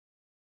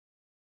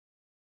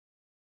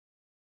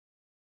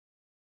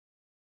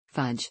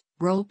Fudge,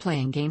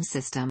 role-playing game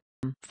system.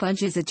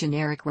 Fudge is a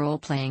generic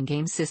role-playing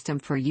game system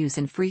for use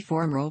in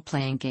free-form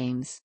role-playing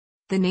games.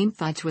 The name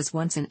Fudge was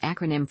once an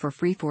acronym for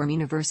Freeform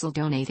Universal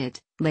Donated,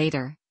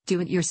 later,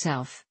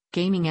 Do-It-Yourself,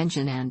 Gaming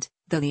Engine and,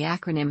 though the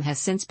acronym has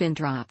since been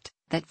dropped,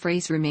 that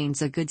phrase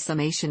remains a good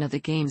summation of the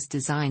game's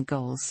design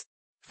goals.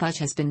 Fudge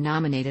has been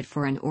nominated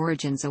for an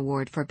Origins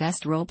Award for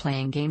Best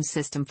Role-Playing Game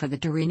System for the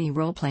Durini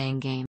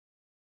role-playing game.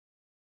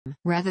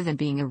 Rather than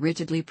being a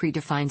rigidly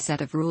predefined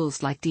set of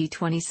rules like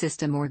D20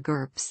 system or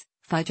GURPS,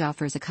 Fudge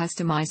offers a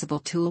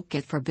customizable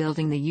toolkit for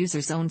building the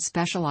user's own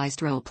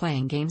specialized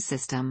role-playing game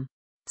system.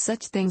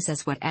 Such things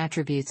as what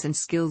attributes and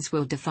skills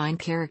will define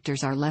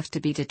characters are left to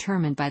be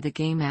determined by the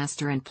game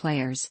master and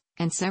players,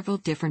 and several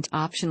different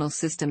optional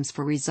systems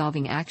for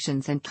resolving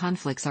actions and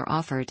conflicts are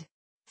offered.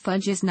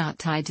 Fudge is not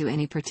tied to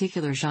any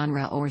particular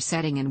genre or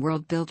setting, and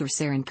world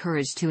builders are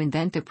encouraged to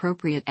invent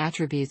appropriate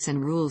attributes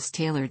and rules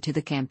tailored to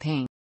the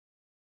campaign.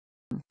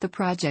 The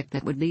project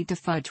that would lead to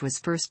Fudge was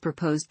first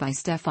proposed by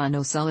Steffan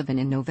O'Sullivan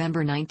in November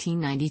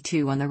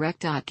 1992 on the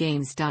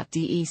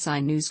rec.games.de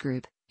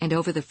newsgroup, and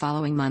over the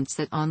following months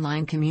that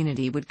online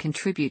community would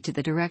contribute to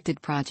the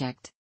directed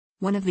project.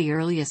 One of the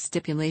earliest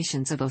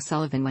stipulations of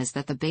O'Sullivan was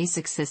that the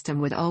basic system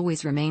would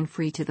always remain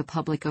free to the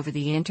public over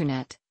the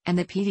internet, and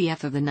the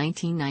PDF of the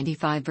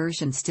 1995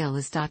 version still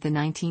is. The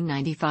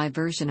 1995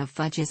 version of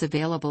Fudge is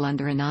available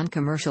under a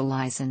non-commercial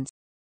license.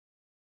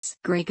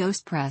 Grey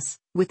Ghost Press,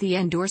 with the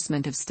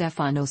endorsement of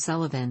Steffan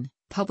O'Sullivan,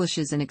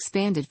 publishes an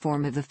expanded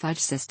form of the Fudge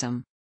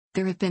system.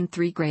 There have been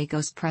 3 Grey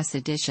Ghost Press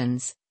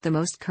editions, the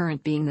most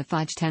current being the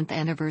Fudge 10th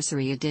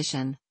Anniversary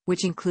Edition,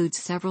 which includes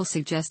several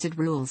suggested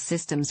rules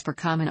systems for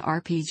common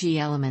RPG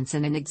elements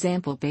and an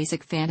example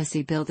basic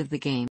fantasy build of the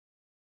game.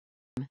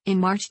 In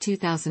March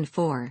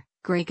 2004,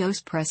 Grey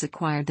Ghost Press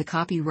acquired the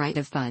copyright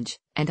of Fudge,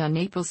 and on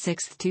April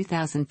 6,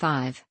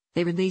 2005,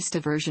 they released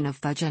a version of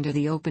Fudge under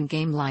the Open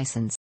Game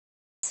license.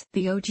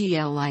 The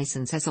OGL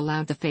license has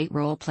allowed the Fate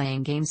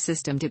role-playing game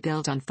system to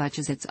build on Fudge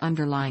as its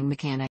underlying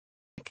mechanic.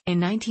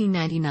 In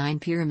 1999,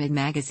 Pyramid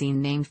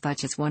magazine named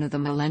Fudge as one of the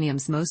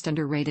millennium's most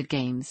underrated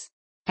games.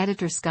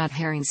 Editor Scott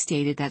Herring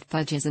stated that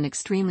Fudge is an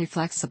extremely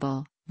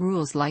flexible,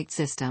 rules-light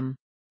system.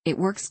 It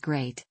works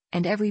great,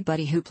 and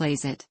everybody who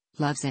plays it,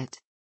 loves it.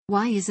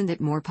 Why isn't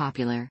it more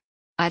popular?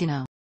 I don't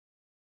know.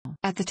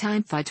 At the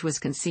time Fudge was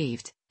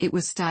conceived, it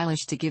was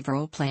stylish to give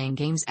role-playing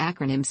games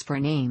acronyms for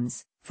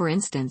names, for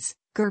instance,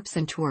 GURPS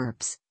and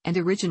TWERPS, and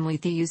originally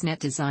the Usenet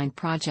Design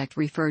Project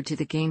referred to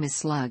the game as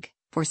Slug,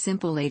 for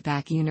simple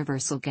laid-back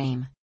universal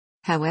game.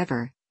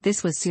 However,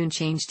 this was soon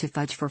changed to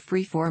Fudge for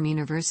Freeform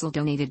Universal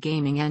Donated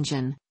Gaming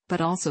Engine,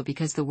 but also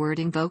because the word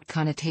invoked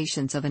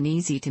connotations of an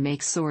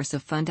easy-to-make source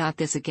of fun.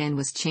 This again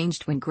was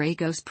changed when Grey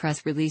Ghost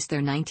Press released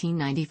their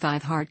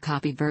 1995 hard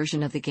copy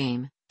version of the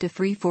game, to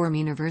Freeform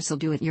Universal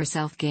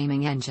Do-It-Yourself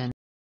Gaming Engine.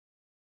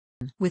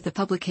 With the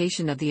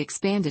publication of the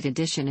expanded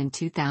edition in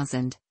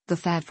 2000, the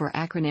fad for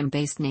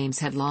acronym-based names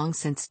had long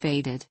since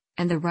faded,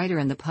 and the writer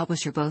and the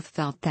publisher both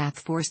felt that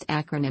forced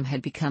acronym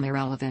had become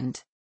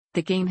irrelevant.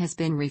 The game has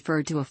been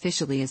referred to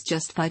officially as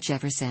just Fudge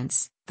ever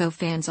since, though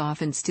fans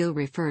often still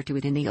refer to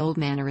it in the old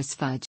manner as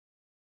Fudge.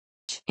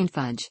 In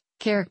Fudge,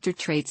 character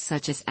traits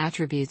such as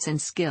attributes and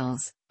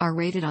skills are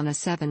rated on a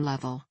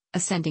 7-level,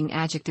 ascending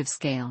adjective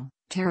scale: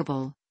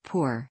 terrible,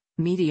 poor,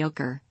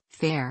 mediocre,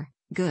 fair,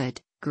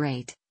 good,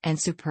 great, and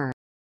superb.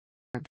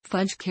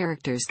 Fudge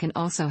characters can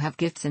also have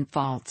gifts and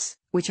faults,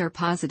 which are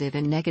positive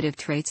and negative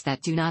traits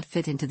that do not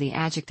fit into the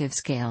adjective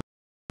scale.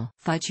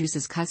 Fudge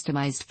uses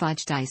customized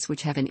Fudge dice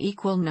which have an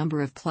equal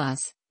number of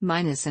plus,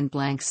 minus and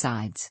blank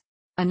sides.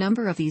 A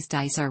number of these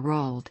dice are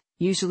rolled,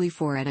 usually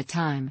 4 at a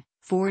time,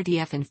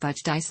 4df in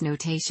Fudge dice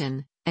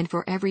notation, and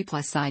for every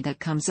plus side that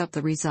comes up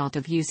the result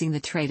of using the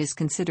trait is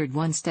considered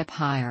one step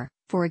higher,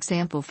 for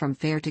example from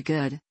fair to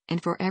good,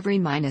 and for every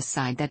minus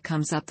side that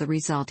comes up the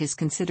result is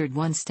considered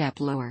one step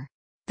lower.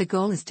 The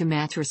goal is to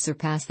match or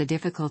surpass the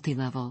difficulty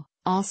level,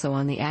 also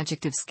on the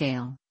adjective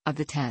scale, of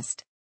the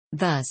test.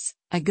 Thus,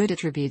 a good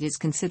attribute is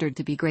considered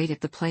to be great if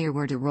the player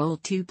were to roll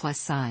 2 plus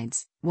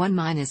sides, 1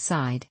 minus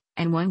side,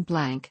 and 1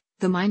 blank.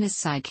 The minus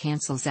side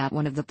cancels out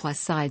one of the plus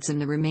sides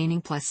and the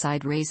remaining plus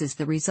side raises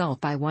the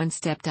result by 1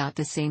 step.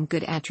 The same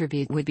good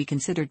attribute would be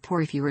considered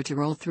poor if you were to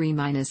roll 3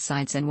 minus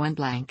sides and 1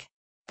 blank.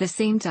 The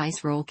same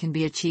dice roll can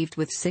be achieved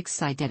with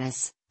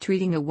 6-sidedness,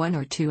 treating a 1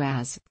 or 2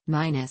 as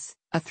minus,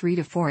 a 3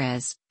 to 4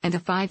 as, and a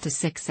 5 to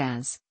 6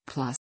 as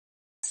plus.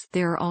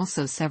 There are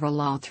also several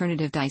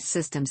alternative dice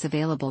systems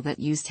available that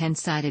use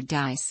 10-sided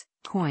dice,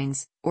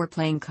 coins, or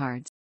playing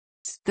cards.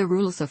 The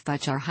rules of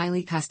Fudge are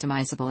highly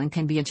customizable and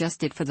can be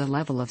adjusted for the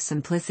level of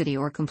simplicity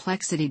or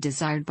complexity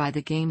desired by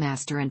the game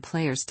master and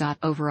players.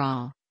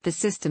 Overall, the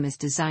system is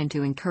designed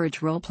to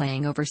encourage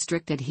role-playing over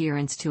strict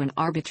adherence to an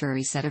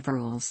arbitrary set of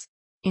rules.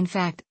 In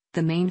fact,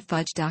 the main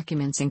Fudge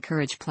documents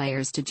encourage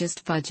players to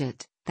just fudge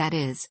it, that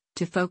is,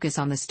 to focus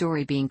on the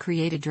story being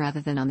created rather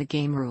than on the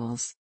game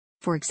rules.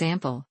 For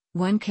example,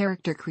 one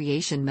character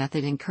creation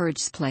method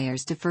encourages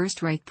players to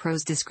first write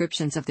prose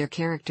descriptions of their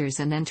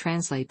characters and then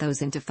translate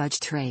those into Fudge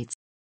traits.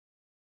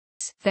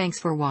 Thanks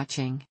for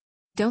watching.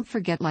 Don't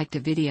forget like the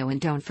video and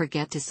don't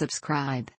forget to subscribe.